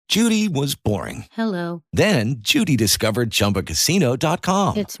Judy was boring. Hello. Then Judy discovered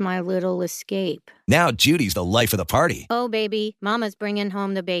ChumbaCasino.com. It's my little escape. Now Judy's the life of the party. Oh, baby, mama's bringing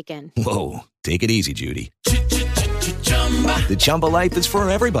home the bacon. Whoa, take it easy, Judy. The Chumba life is for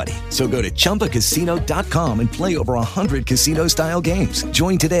everybody. So go to ChumbaCasino.com and play over 100 casino-style games.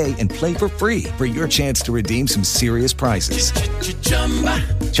 Join today and play for free for your chance to redeem some serious prizes.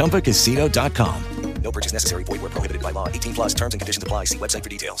 ChumbaCasino.com. No purchase necessary. Void where prohibited by law. 18 plus terms and conditions apply. See website for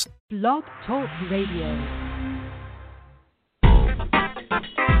details. Blog Talk Radio.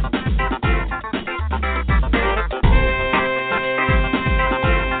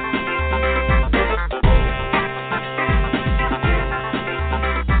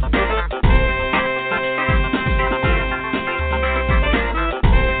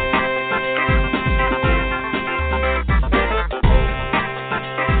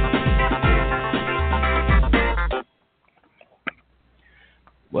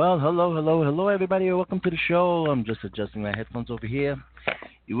 Well, hello, everybody. Welcome to the show. I'm just adjusting my headphones over here.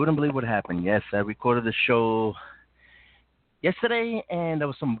 You wouldn't believe what happened. Yes, I recorded the show yesterday, and there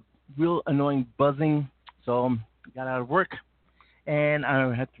was some real annoying buzzing. So I got out of work, and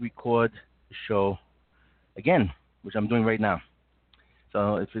I had to record the show again, which I'm doing right now.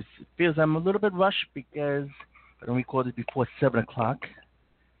 So it feels I'm a little bit rushed because I don't record it before 7 o'clock.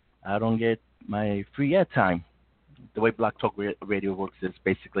 I don't get my free airtime. The way Blog Talk Radio works is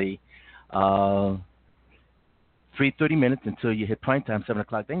basically free 30 minutes until you hit prime time, 7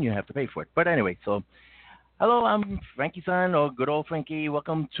 o'clock. Then you have to pay for it. But anyway, so hello, I'm Frankie San, or good old Frankie.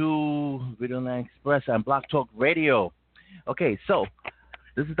 Welcome to Video Line Express on Blog Talk Radio. Okay, so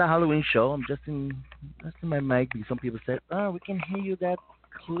this is the Halloween show. I'm just in my mic because some people said, we can hear you that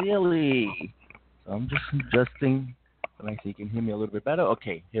clearly. So I'm just adjusting so you can hear me a little bit better.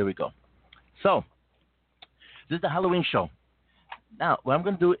 Okay, here we go. So this is the Halloween show. Now, what I'm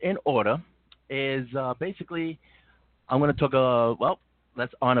going to do in order is basically I'm going to talk,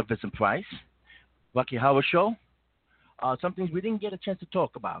 let's honor Vincent Price, Rocky Horror Show, some things we didn't get a chance to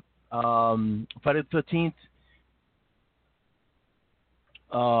talk about. Friday the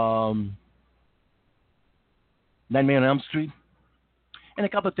 13th, Nightmare on Elm Street, and a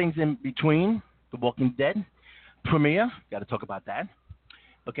couple of things in between. The Walking Dead premiere, got to talk about that.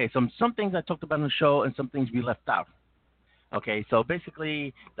 Okay, some things I talked about on the show and some things we left out. Okay, so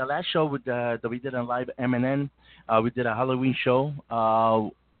basically the last show that we did on Live MNN, we did a Halloween show.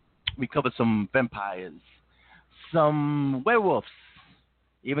 We covered some vampires, some werewolves,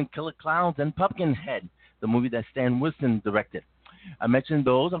 even Killer Clowns and Pumpkinhead, the movie that Stan Winston directed. I mentioned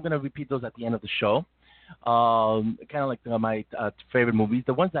those. I'm going to repeat those at the end of the show. Kind of like my favorite movies,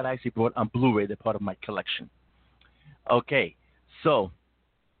 the ones that I actually brought on Blu-ray. They're part of my collection. Okay, so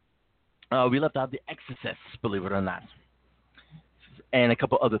we left out The Exorcist, believe it or not, and a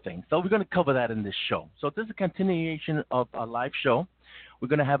couple other things. So we're going to cover that in this show. So this is a continuation of our live show. We're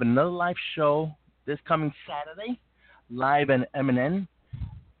going to have another live show this coming Saturday, live in MNN,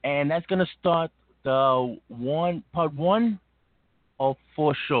 and that's going to start the part one of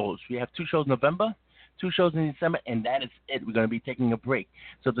 4 shows. We have 2 shows in November, 2 shows in December, and that is it. We're going to be taking a break.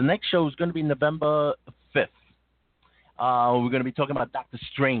 So the next show is going to be November 5th. We're going to be talking about Doctor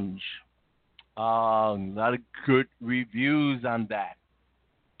Strange. A lot of good reviews on that.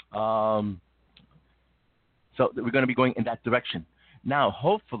 So we're going to be going in that direction. Now,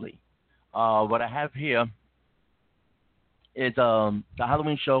 hopefully, what I have here is the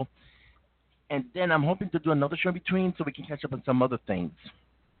Halloween show, and then I'm hoping to do another show in between so we can catch up on some other things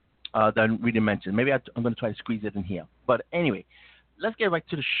that we didn't mention. Maybe I'm going to try to squeeze it in here. But anyway, let's get right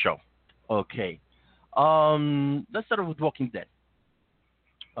to the show. Okay. Let's start with Walking Dead.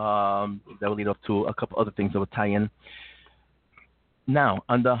 That will lead up to a couple other things that will tie in. Now,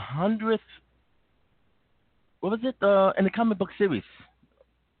 on the 100th, what was it? In the comic book series.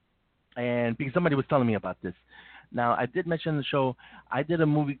 And because somebody was telling me about this. Now, I did mention in the show, I did a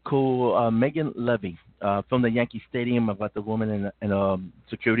movie called Megan Levy from the Yankee Stadium about the woman and a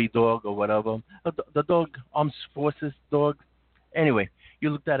security dog or whatever. The dog, Armed Forces dog. Anyway, you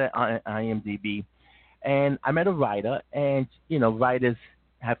looked at it on IMDb. And I met a writer, and, writers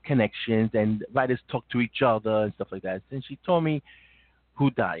have connections, and writers talk to each other and stuff like that. And she told me who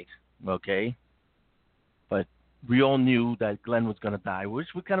died, okay? But we all knew that Glenn was going to die,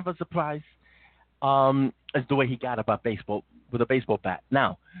 which was kind of a surprise, as the way he got about baseball, with a baseball bat.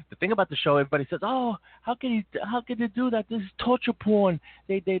 Now, the thing about the show, everybody says, how can they do that? This is torture porn.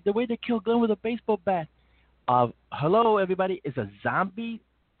 The way they kill Glenn with a baseball bat. Hello, everybody. It's a zombie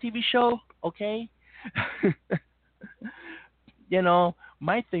TV show, okay?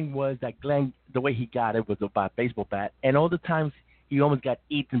 My thing was that Glenn, the way he got it was about baseball bat, and all the times he almost got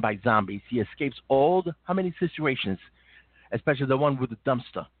eaten by zombies. He escapes how many situations, especially the one with the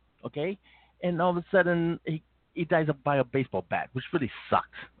dumpster, okay? And all of a sudden, he dies by a baseball bat, which really sucks.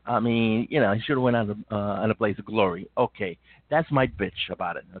 I mean, he should have went on a blaze of glory. Okay, that's my bitch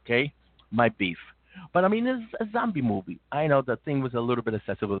about it, okay? My beef. But, I mean, it's a zombie movie. I know the thing was a little bit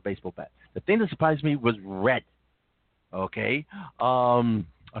excessive with a baseball bat. The thing that surprised me was Red, okay? I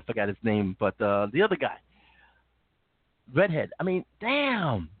forgot his name, but the other guy, Redhead. I mean,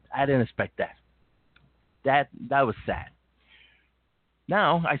 damn, I didn't expect that. That was sad.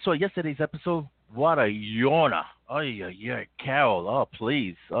 Now, I saw yesterday's episode. What a yawner. Oh, yeah, Carol. Oh,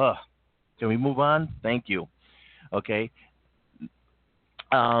 please. Can we move on? Thank you. Okay.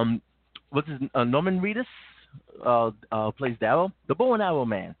 What's his Norman Reedus plays Darryl, the bow and arrow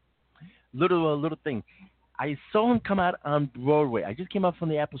man. Little thing. I saw him come out on Broadway. I just came out from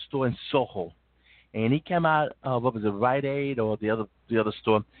the Apple Store in Soho, and he came out. What was it, Rite Aid or the other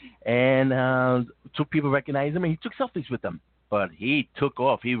store? And two people recognized him, and he took selfies with them. But he took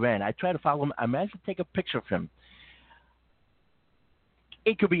off. He ran. I tried to follow him. I managed to take a picture of him.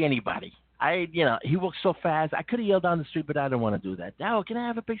 It could be anybody. He walked so fast. I could have yelled down the street, but I didn't want to do that. Now, can I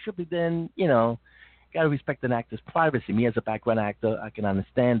have a picture? But then, got to respect an actor's privacy. Me as a background actor, I can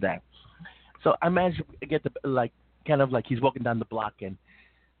understand that. So I managed to get kind of like he's walking down the block, and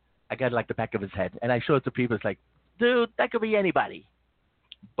I got the back of his head, and I showed it to people. It's like, dude, that could be anybody.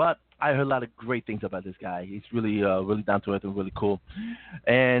 But I heard a lot of great things about this guy. He's really, really down to earth and really cool.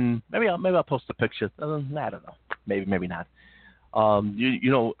 And maybe I'll post a picture. I don't know. Maybe not.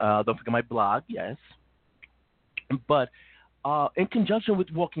 Don't forget my blog, yes. But in conjunction with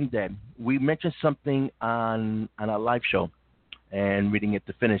Walking Dead, we mentioned something on our live show, and reading it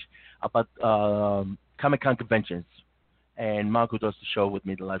to finish, about Comic-Con conventions. And Mark, who does the show with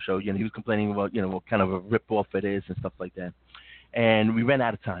me, the live show, he was complaining about, what kind of a rip-off it is and stuff like that. And we ran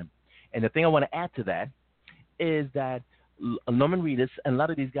out of time. And the thing I want to add to that is that Norman Reedus and a lot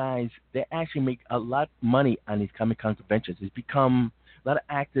of these guys, they actually make a lot of money on these Comic-Con conventions. It's become a lot of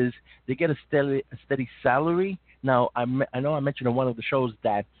actors, they get a steady salary. Now, I know I mentioned on one of the shows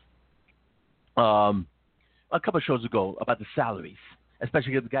that a couple of shows ago about the salaries,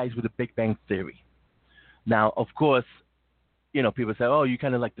 especially the guys with the Big Bang Theory. Now, of course, people say, oh, you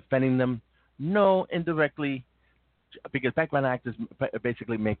kind of like defending them. No, indirectly, because background actors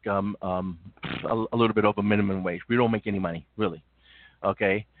basically make a little bit over minimum wage. We don't make any money, really.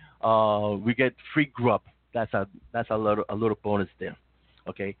 Okay, we get free grub. That's a little bonus there.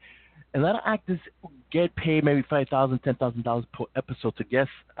 Okay, and a lot of actors get paid maybe $5,000, $10,000 per episode to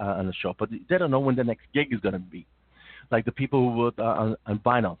guest on the show, but they don't know when the next gig is going to be. Like the people who work on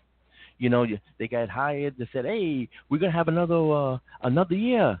vinyl, they got hired. They said, "Hey, we're going to have another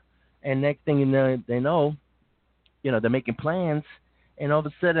year," and next thing they know, they're making plans, and all of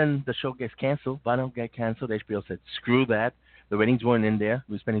a sudden the show gets canceled. Vinyl got canceled. HBO said, "Screw that." The ratings weren't in there.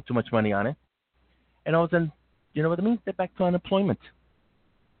 We're spending too much money on it, and all of a sudden, you know what I mean? They're back to unemployment.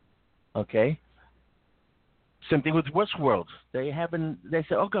 Okay. Same thing with Westworld. They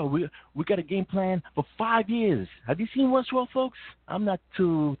said, "Oh God, we got a game plan for 5 years." Have you seen Westworld, folks? I'm not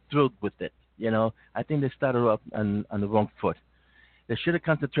too thrilled with it. I think they started up on the wrong foot. They should have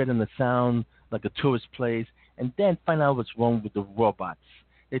concentrated on the sound, like a tourist place, and then find out what's wrong with the robots.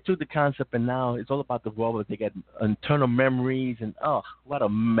 They took the concept, and now it's all about the robots. They get internal memories, and what a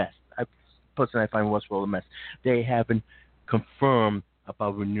mess. I find Westworld a mess. They haven't confirmed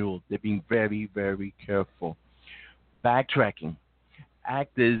about renewal. They're being very, very careful. Backtracking.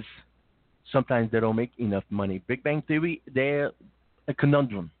 Actors, sometimes they don't make enough money. Big Bang Theory, they're a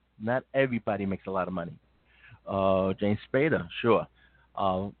conundrum. Not everybody makes a lot of money. James Spader, sure.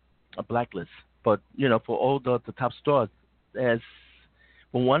 A Blacklist. But, for all the top stars,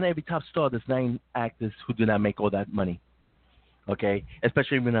 for one every top star, there's 9 actors who do not make all that money. Okay?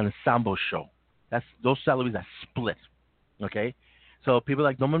 Especially when on a ensemble show. Those salaries are split. Okay? So people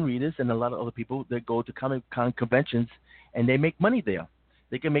like Norman Reedus and a lot of other people, they go to Comic-Con conventions, and they make money there.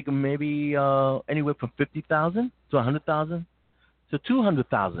 They can make maybe anywhere from $50,000 to $100,000 to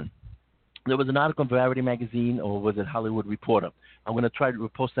 $200,000. There was an article in Variety magazine, or was it Hollywood Reporter? I'm going to try to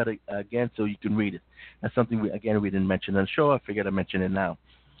repost that again so you can read it. That's something we didn't mention on the show. I figured I'd mention it now.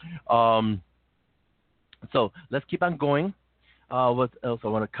 So let's keep on going. What else I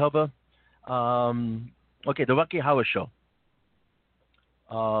want to cover? Okay, the Rocky Horror Show.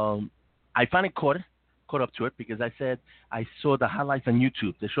 I finally caught up to it because I said I saw the highlights on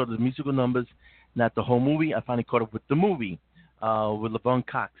YouTube. They showed the musical numbers, not the whole movie. I finally caught up with the movie with Laverne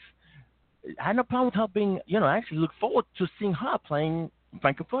Cox. I had no problem with her being, I actually look forward to seeing her playing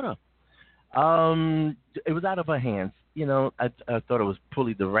Frankfurter. It was out of her hands. I thought it was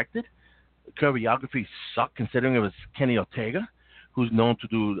poorly directed. Choreography sucked considering it was Kenny Ortega, who's known to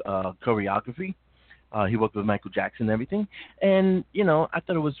do choreography. He worked with Michael Jackson and everything. And, I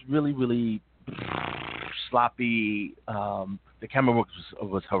thought it was really, really sloppy. The camera work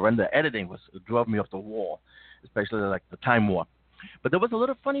was horrendous. Editing drove me off the wall, especially like the Time Warp. But there was a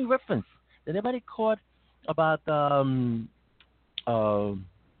little funny reference that everybody caught about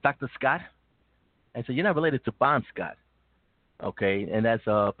Dr. Scott. And so you're not related to Bon Scott. Okay, and that's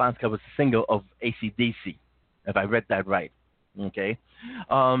Bon Scott was the singer of AC/DC, if I read that right. Okay,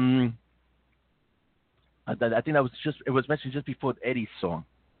 I think that was it was mentioned just before Eddie's song.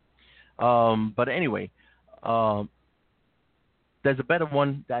 But anyway, there's a better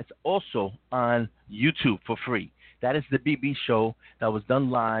one that's also on YouTube for free. That is the BB show that was done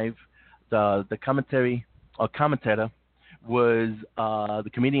live. The commentator was the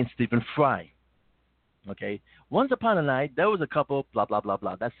comedian Stephen Fry. Okay. Once upon a night, there was a couple, blah, blah, blah,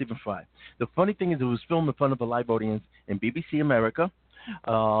 blah. That's Stephen Fry. The funny thing is it was filmed in front of a live audience in BBC America,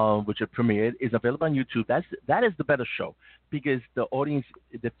 which it premiered. It's available on YouTube. That is the better show because the audience,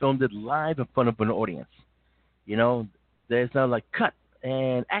 they filmed it live in front of an audience. There's no like cut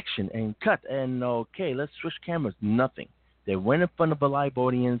and action and cut and okay, let's switch cameras. Nothing. They went in front of a live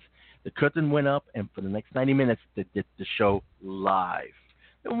audience. The curtain went up, and for the next 90 minutes, they did the show live.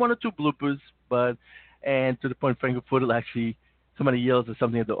 There were one or two bloopers, and to the point Frankfurter actually, somebody yells at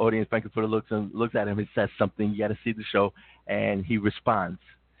something at the audience. Frankfurter looks at him and says something. You got to see the show, and he responds.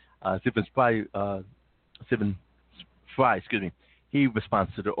 Stephen Fry, he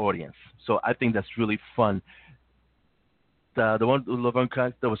responds to the audience. So I think that's really fun. The one with Laverne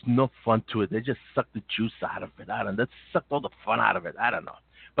Cox, there was no fun to it. They just sucked the juice out of it. They sucked all the fun out of it. I don't know.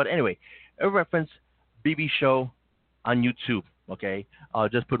 But anyway, a reference, BB show on YouTube. Okay,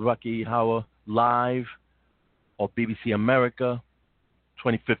 just put Rocky Horror live or BBC America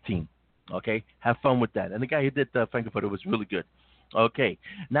 2015. Okay, have fun with that. And the guy who did Frankfurter was really good. Okay,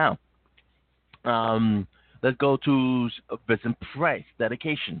 now let's go to Vincent Price,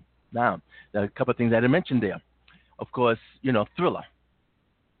 Dedication. Now, there are a couple of things I didn't mention there. Of course, Thriller.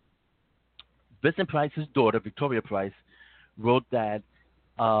 Vincent Price's daughter, Victoria Price, wrote that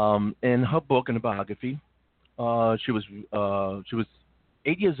in her book, in the biography. She was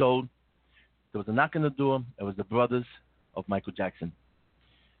 8 years old. There was a knock on the door. It was the brothers of Michael Jackson.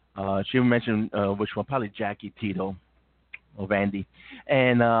 She mentioned which one, probably Jackie, Tito, or Randy.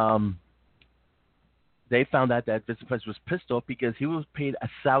 And they found out that Vincent Price was pissed off because he was paid a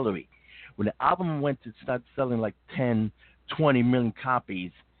salary. When the album went to start selling like 10, 20 million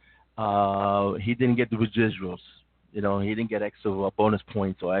copies, he didn't get the residuals. He didn't get extra bonus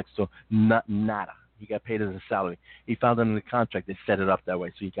points or extra nada. He got paid as a salary. He found it in the contract. They set it up that way,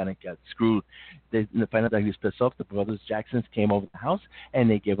 so he kind of got screwed. They found out that he was pissed off. The brothers Jacksons came over to the house, and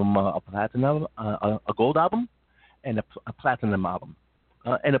they gave him a platinum, a gold album, and a platinum album,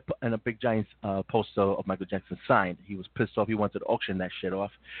 and a big giant poster of Michael Jackson signed. He was pissed off. He wanted to auction that shit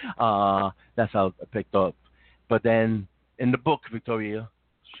off. That's how it picked up. But then in the book, Victoria,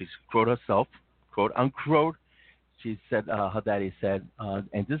 she quote herself, quote unquote. She said, her daddy said,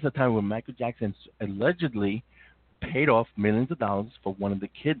 and this is a time when Michael Jackson allegedly paid off millions of dollars for one of the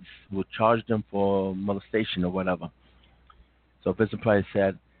kids who charged him for molestation or whatever. So Vincent Price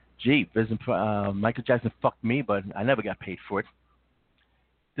said, gee, Michael Jackson fucked me, but I never got paid for it.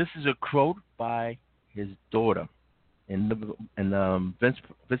 This is a quote by his daughter in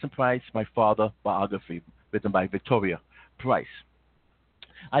Vincent Price, My Father biography, written by Victoria Price.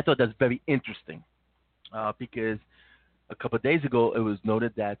 I thought that's very interesting because a couple of days ago it was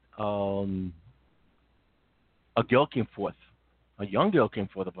noted that a young girl came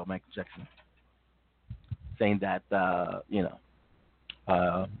forth about Michael Jackson, saying that that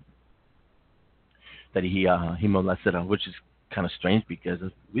he molested her, which is kind of strange because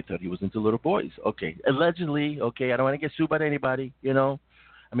we thought he was into little boys. Okay, allegedly. Okay, I don't want to get sued by anybody. I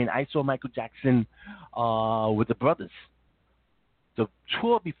mean, I saw Michael Jackson with the brothers. The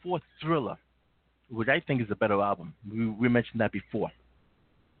tour before Thriller, which I think is a better album. We mentioned that before.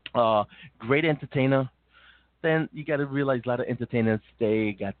 Great entertainer. Then you got to realize a lot of entertainers,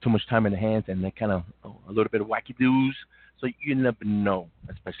 they got too much time in their hands and they're kind of a little bit of wacky doos. So you never know,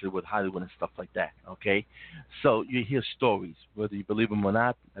 especially with Hollywood and stuff like that, okay? So you hear stories. Whether you believe them or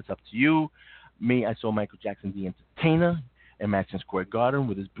not, that's up to you. Me, I saw Michael Jackson, the entertainer, in Madison Square Garden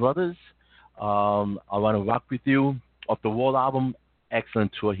with his brothers. I Want to Rock With You, off the Wall album,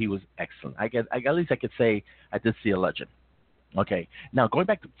 excellent tour. He was excellent. At least I could say I did see a legend. Okay, now going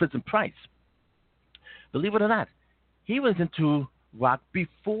back to Vincent Price, believe it or not, he was into rock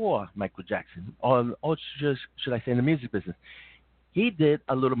before Michael Jackson, or should I say in the music business. He did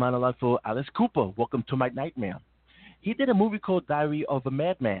a little monologue for Alice Cooper, Welcome to My Nightmare. He did a movie called Diary of a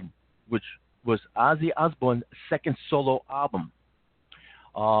Madman, which was Ozzy Osbourne's second solo album.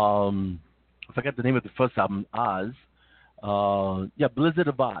 I forgot the name of the first album, Oz. Blizzard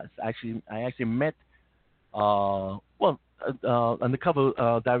of Oz. I actually met, on the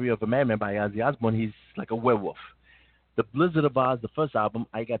cover, Diary of a Madman by Ozzy Osbourne. He's like a werewolf. The Blizzard of Oz, the first album,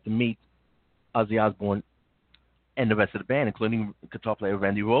 I got to meet Ozzy Osbourne and the rest of the band, including guitar player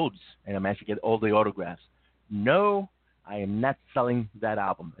Randy Rhoads, and I'm actually getting all the autographs. No, I am not selling that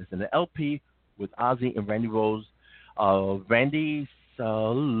album. It's an LP with Ozzy and Randy Rhoads. Randy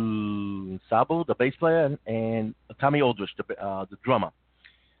Sabo, the bass player, and Tommy Aldrich, the drummer.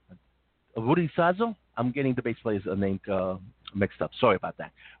 Rudy Sazo, I'm getting the bass player's name mixed up. Sorry about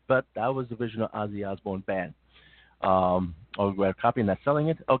that. But that was the original Ozzy Osbourne band. Autograph copy, not selling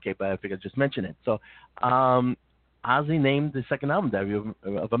it. Okay, but I figured I'd just mention it. So, Ozzy named the second album Diary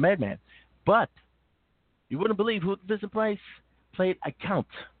of a Madman. But you wouldn't believe who Vincent Price played a Count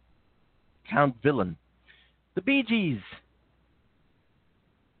Villain. The Bee Gees.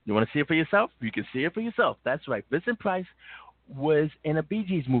 You want to see it for yourself? You can see it for yourself. That's right. Vincent Price was in a Bee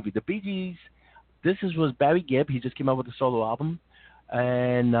Gees movie. The Bee Gees, was Barry Gibb. He just came out with a solo album.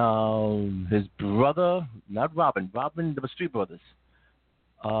 And his brother, not Robin, there was three brothers.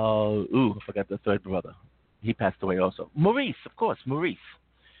 I forgot the third brother. He passed away also. Maurice, of course, Maurice.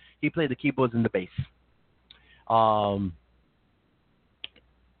 He played the keyboards and the bass.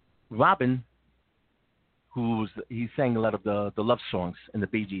 Robin, he sang a lot of the love songs in the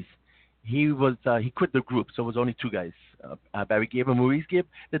Bee Gees. He quit the group, so it was only two guys, Barry Gibb and Maurice Gibb.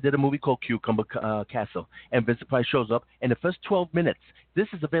 They did a movie called Cucumber Castle, and Vincent Price shows up in the first 12 minutes. This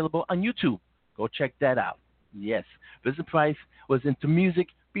is available on YouTube. Go check that out. Yes, Vincent Price was into music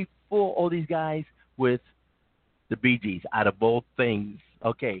before all these guys with the Bee Gees, out of both things.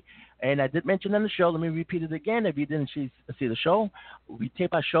 Okay, and I did mention on the show, let me repeat it again if you didn't see the show. We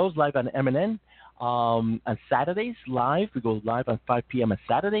tape our shows live on MNN. On Saturdays, live. We go live on 5 p.m. on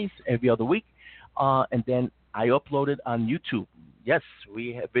Saturdays every other week. And then I upload it on YouTube. Yes,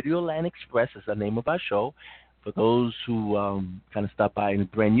 we have Videoland Express is the name of our show. For those who kind of stop by and are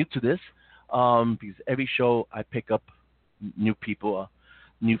brand new to this, because every show I pick up new people,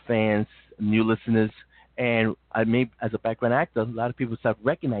 new fans, new listeners. And I made, as a background actor, a lot of people start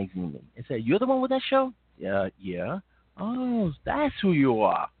recognizing me and say, "You're the one with that show?" Yeah. Oh, that's who you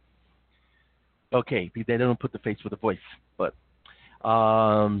are. Okay, they don't put the face with the voice, but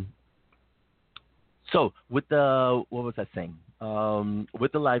so with the what was I saying?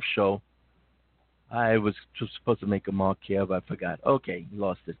 With the live show, I was just supposed to make a mark here, but I forgot. Okay,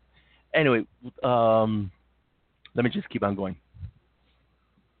 lost it. Anyway, let me just keep on going.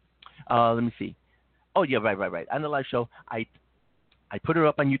 Let me see. Oh yeah, right. On the live show, I put it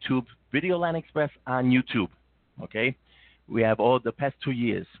up on YouTube, Videoland Express on YouTube. Okay, we have all the past 2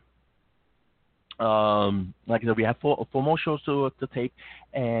 years. Like I said, we have four more shows to tape,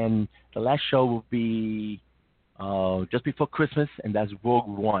 and the last show will be just before Christmas, and that's Rogue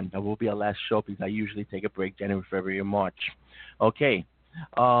One. That will be our last show because I usually take a break January, February, and March. Okay,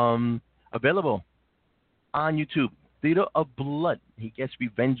 available on YouTube. Theater of Blood. He gets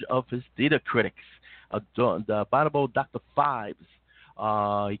revenge of his theater critics. The abominable Dr. Fives.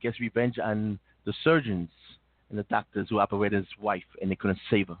 He gets revenge on the surgeons and the doctors who operated his wife, and they couldn't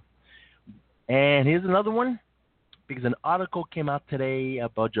save her. And here's another one, because an article came out today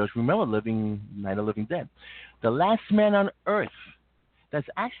about George Romero, Night of the Living Dead. The Last Man on Earth. That's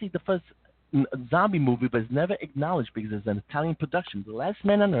actually the first zombie movie, but it's never acknowledged because it's an Italian production. The Last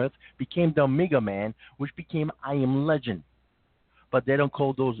Man on Earth became The Omega Man, which became I Am Legend. But they don't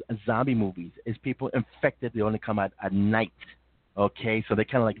call those zombie movies. It's people infected. They only come out at night. Okay, so they're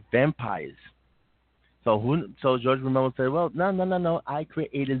kind of like vampires. So George Romero said, well, no. I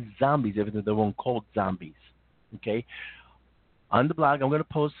created zombies, even though they weren't called zombies. Okay? On the blog, I'm going to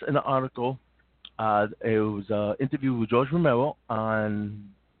post an article. It was an interview with George Romero on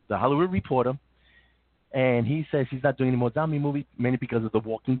The Hollywood Reporter. And he says he's not doing any more zombie movies, mainly because of The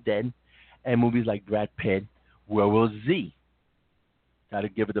Walking Dead and movies like Brad Pitt, World War Z. Got to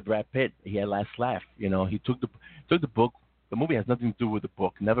give it to Brad Pitt. He had last laugh. You know, he took the book. The movie has nothing to do with the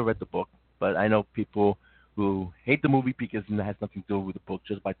book. Never read the book. But I know people who hate the movie because it has nothing to do with the book,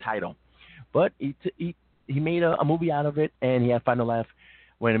 just by title. But he made a movie out of it, and he had final laugh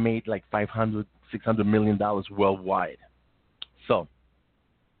when it made like $500, $600 million worldwide. So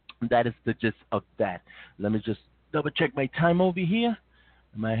that is the gist of that. Let me just double check my time over here.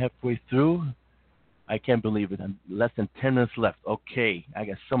 Am I halfway through? I can't believe it. I'm less than 10 minutes left. Okay, I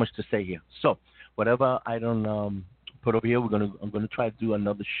got so much to say here. So whatever I don't put over here, I'm gonna try to do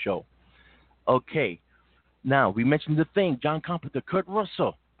another show. Okay. Now we mentioned The Thing, John Carpenter, Kurt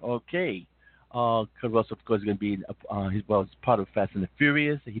Russell. Okay. Kurt Russell, of course, is going to be he's part of Fast and the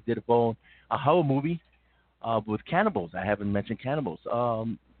Furious. He did a horror movie with cannibals. I haven't mentioned cannibals.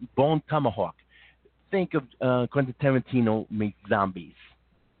 Bone Tomahawk. Think of Quentin Tarantino meets zombies.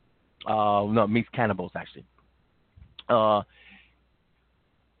 No, meets cannibals, actually.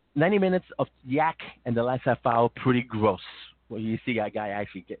 90 minutes of yak and the last half hour pretty gross. Well, you see a guy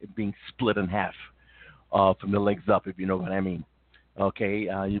actually being split in half from the legs up, if you know what I mean. Okay,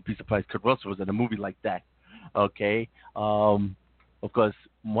 you'd be surprised Kurt Russell was in a movie like that. Okay, of course,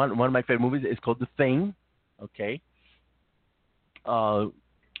 one of my favorite movies is called The Thing. Okay,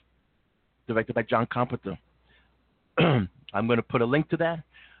 directed by John Carpenter. I'm going to put a link to that.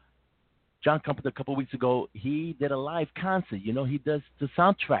 John Carpenter, a couple of weeks ago, he did a live concert. You know, he does the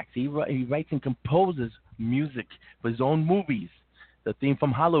soundtracks. He writes and composes music for his own movies. The theme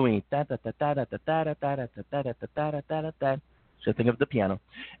from Halloween. Should think of the piano.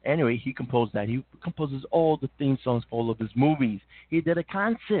 Anyway, he composed that. He composes all the theme songs for all of his movies. He did a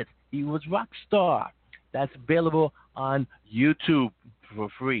concert. He was rock star. That's available on YouTube for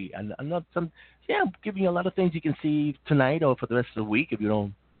free. And I'm giving you a lot of things you can see tonight or for the rest of the week if you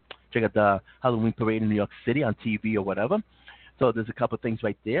don't check out the Halloween parade in New York City on TV or whatever. So there's a couple of things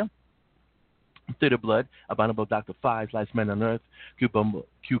right there. Theater Blood, Abominable Dr. Fives, Last Man on Earth,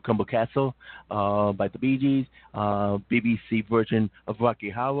 Cucumber Castle by the Bee Gees, BBC version of Rocky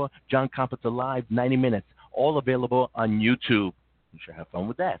Horror, John Carpenter Live, 90 minutes, all available on YouTube. You should have fun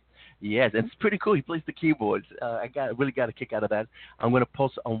with that. Yes, and it's pretty cool. He plays the keyboards. I really got a kick out of that. I'm going to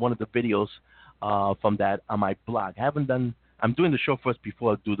post on one of the videos from that on my blog. I'm doing the show first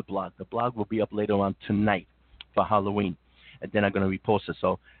before I do the blog. The blog will be up later on tonight for Halloween, and then I'm going to repost it.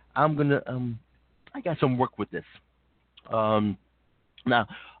 So I'm going to I got some work with this. Now,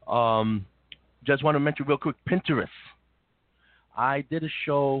 just want to mention real quick, Pinterest. I did a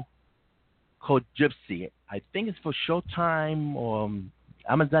show called Gypsy. I think it's for Showtime or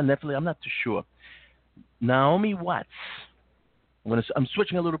Amazon, Netflix. I'm not too sure. Naomi Watts. I'm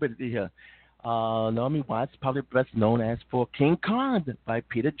switching a little bit here. Naomi Watts, probably best known as for King Kong by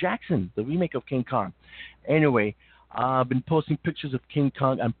Peter Jackson, the remake of King Kong. Anyway, I've been posting pictures of King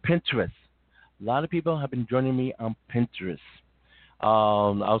Kong on Pinterest. A lot of people have been joining me on Pinterest.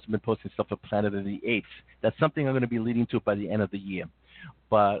 I've also been posting stuff for Planet of the Apes. That's something I'm going to be leading to by the end of the year.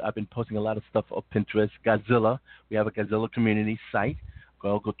 But I've been posting a lot of stuff on Pinterest. Godzilla. We have a Godzilla community site.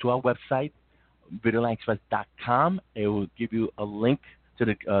 Go to our website, videolandexpress.com. It will give you a link to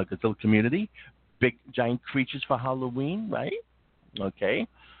the Godzilla community. Big, giant creatures for Halloween, right? Okay.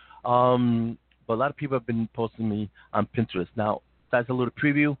 But a lot of people have been posting me on Pinterest. Now, that's a little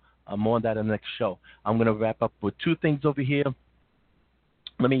preview. More on that in the next show. I'm going to wrap up with two things over here.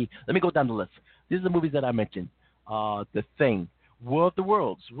 Let me go down the list. These are the movies that I mentioned. The Thing, War of the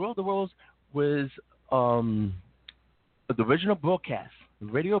Worlds. War of the Worlds was the original broadcast,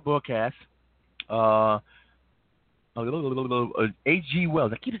 radio broadcast. A.G.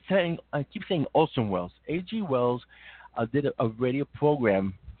 Wells. I keep saying Orson Welles. A.G. Wells did a radio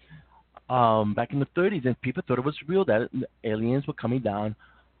program back in the 30s, and people thought it was real that aliens were coming down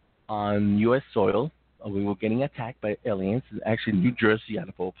on U.S. soil. We were getting attacked by aliens, actually New Jersey out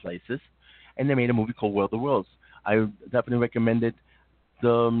of all places, and they made a movie called War of the Worlds. I definitely recommended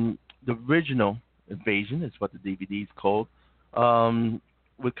the original Invasion, is what the DVD is called,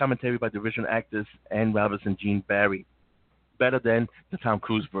 with commentary by the original actors Ann Roberts and Gene Barry. Better than the Tom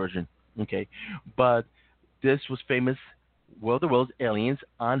Cruise version, okay? But this was famous, War of the Worlds, aliens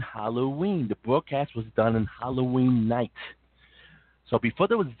on Halloween. The broadcast was done on Halloween night. So before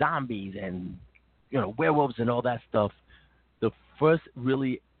there was zombies and, werewolves and all that stuff, the first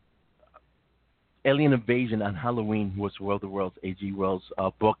really alien invasion on Halloween was War of the Worlds, A.G. Wells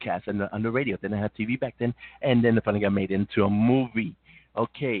broadcast on the radio. They didn't have TV back then, and then it finally got made into a movie.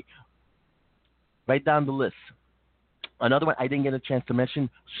 Okay, right down the list. Another one I didn't get a chance to mention,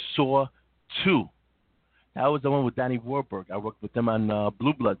 Saw 2. That was the one with Danny Wahlberg. I worked with him on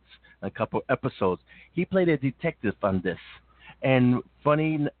Blue Bloods, a couple episodes. He played a detective on this. And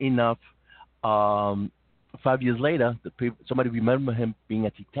funny enough, 5 years later, somebody remembered him being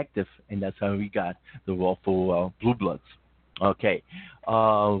a detective, and that's how he got the role for Blue Bloods. Okay,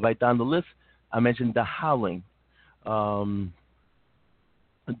 right down the list, I mentioned The Howling,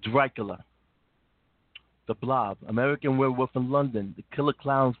 Dracula, The Blob, American Werewolf in London, The Killer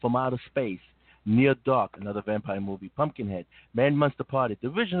Clowns from Outer Space, Near Dark, another vampire movie, Pumpkinhead, Man Monster Party, the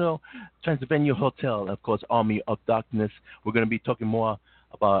original Transylvania Hotel, and of course, Army of Darkness. We're going to be talking more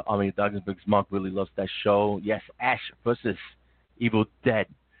about Army of Darkness because Mark really loves that show. Yes, Ash versus Evil Dead.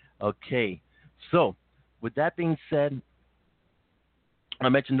 Okay, so with that being said, I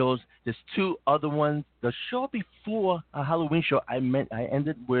mentioned those. There's two other ones. The show before a Halloween show, I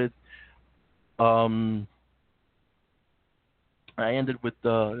ended with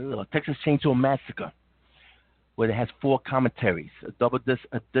the Texas Chainsaw Massacre, where it has 4 commentaries, a double disc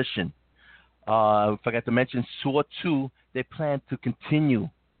edition. I forgot to mention Saw 2. They plan to continue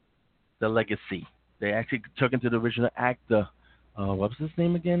the legacy. They actually took into the original actor. What was his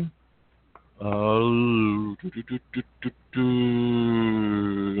name again?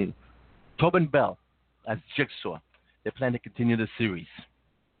 Tobin Bell as Jigsaw. They plan to continue the series.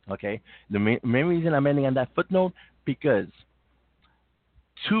 Okay. The main reason I'm ending on that footnote because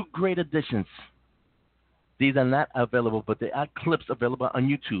 2 great additions. These are not available, but they are clips available on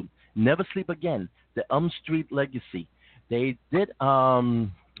YouTube. Never Sleep Again, the Elm Street Legacy. They did I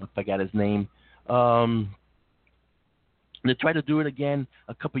forgot his name. They tried to do it again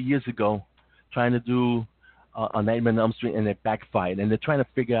a couple years ago, trying to do a Nightmare on Elm Street, and it backfired. And they're trying to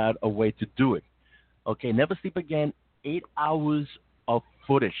figure out a way to do it. Okay, Never Sleep Again, 8 hours of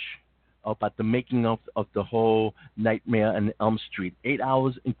footage about the making of the whole Nightmare on Elm Street. 8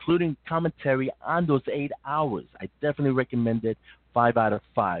 hours, including commentary on those 8 hours. I definitely recommend it. 5 out of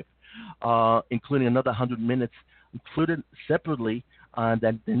 5. Including another 100 minutes included separately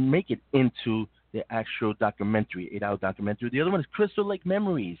that didn't make it into the actual documentary, 8-hour documentary. The other one is Crystal Lake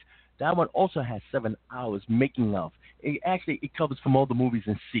Memories. That one also has 7 hours making of. It covers from all the movies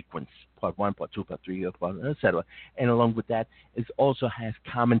in sequence, part 1, part 2, part 3, etc. And along with that, it also has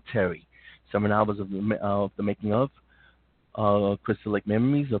commentary. 7 hours of the making of Crystal Lake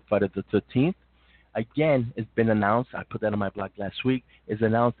Memories of Friday the 13th. Again, it's been announced, I put that on my blog last week, it's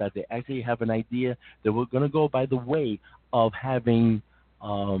announced that they actually have an idea that we're going to go by the way of having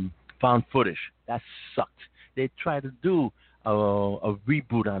found footage. That sucked. They tried to do a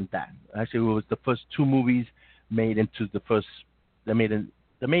reboot on that. Actually, it was the first 2 movies made into the first. They made the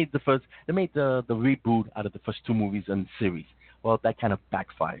reboot out of the first 2 movies in the series. Well, that kind of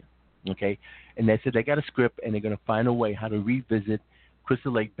backfired. Okay, and they said they got a script and they're going to find a way how to revisit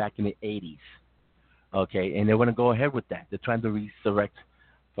Crystal Lake back in the 80s. Okay, and they want to go ahead with that. They're trying to resurrect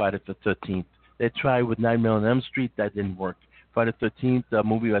Friday the 13th. They tried with Nightmare on Elm Street. That didn't work. Friday the 13th, the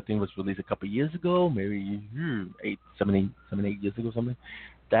movie I think was released a couple of years ago, maybe 8 years ago, something.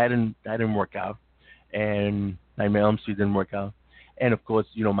 That didn't work out. And Nightmare on Elm Street didn't work out. And of course,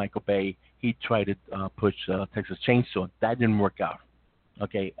 Michael Bay, he tried to push Texas Chainsaw. That didn't work out.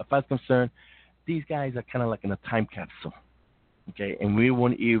 Okay, as far as concerned, these guys are kind of like in a time capsule. Okay, and we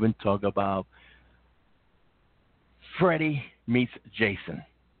won't even talk about Freddy meets Jason.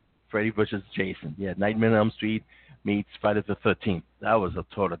 Freddy versus Jason. Yeah, Nightmare on Elm Street meets Friday the 13th. That was a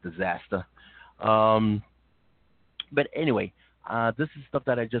total disaster. But anyway, this is stuff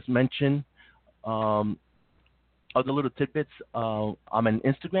that I just mentioned. Other little tidbits. I'm on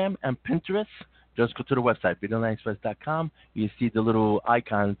Instagram and Pinterest. Just go to the website, VideoLineExpress.com. You see the little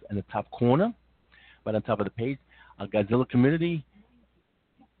icons in the top corner, right on top of the page. Godzilla community.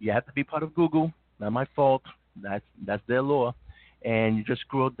 You have to be part of Google. Not my fault. That's their law. And you just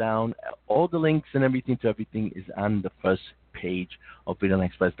scroll down. All the links and everything to everything is on the first page of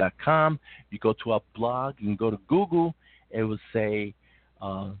VideoLineExpress.com. You go to our blog. You can go to Google. It will say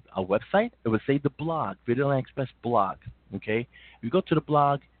our website. It will say the blog, Video Line Express blog. Okay. If you go to the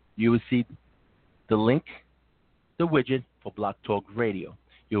blog, you will see the link, the widget for Blog Talk Radio.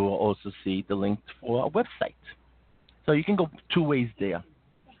 You will also see the link for our website. So you can go 2 ways there.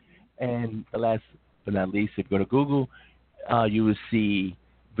 And the last but not least, if you go to Google, you will see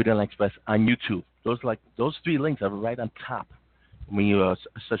Video Line Express on YouTube. Those 3 links are right on top when you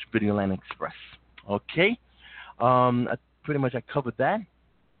search Video Line Express. Okay, pretty much I covered that.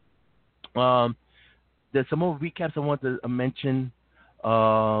 There's some more recaps I want to mention,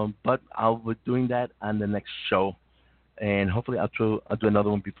 but I'll be doing that on the next show, and hopefully I'll do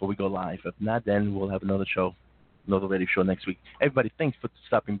another one before we go live. If not, then we'll have another show. Another radio show next week. Everybody, thanks for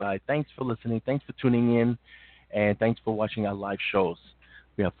stopping by. Thanks for listening. Thanks for tuning in. And thanks for watching our live shows.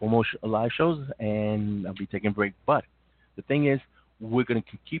 We have 4 more live shows, and I'll be taking a break. But the thing is, we're going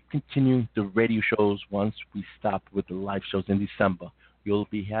to keep continuing the radio shows once we stop with the live shows in December. You'll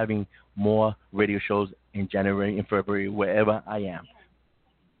be having more radio shows in January and February, wherever I am.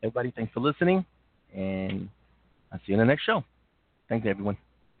 Everybody, thanks for listening, and I'll see you in the next show. Thanks, everyone.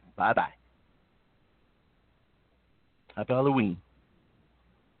 Bye-bye. Happy Halloween.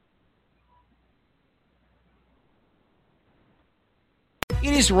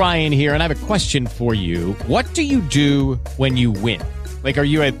 is Ryan here, and I have a question for you. What do you do when you win? Like, are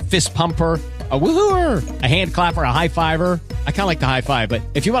you a fist pumper, a woohooer, a hand clapper, a high fiver? I kind of like the high five, but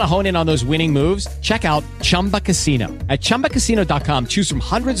if you want to hone in on those winning moves, check out Chumba Casino. At ChumbaCasino.com, choose from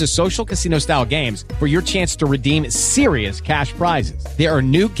hundreds of social casino-style games for your chance to redeem serious cash prizes. There are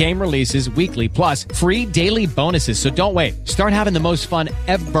new game releases weekly, plus free daily bonuses. So don't wait. Start having the most fun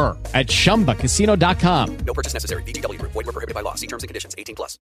ever at ChumbaCasino.com. No purchase necessary. VGW Group. Void where prohibited by law. See terms and conditions. 18+.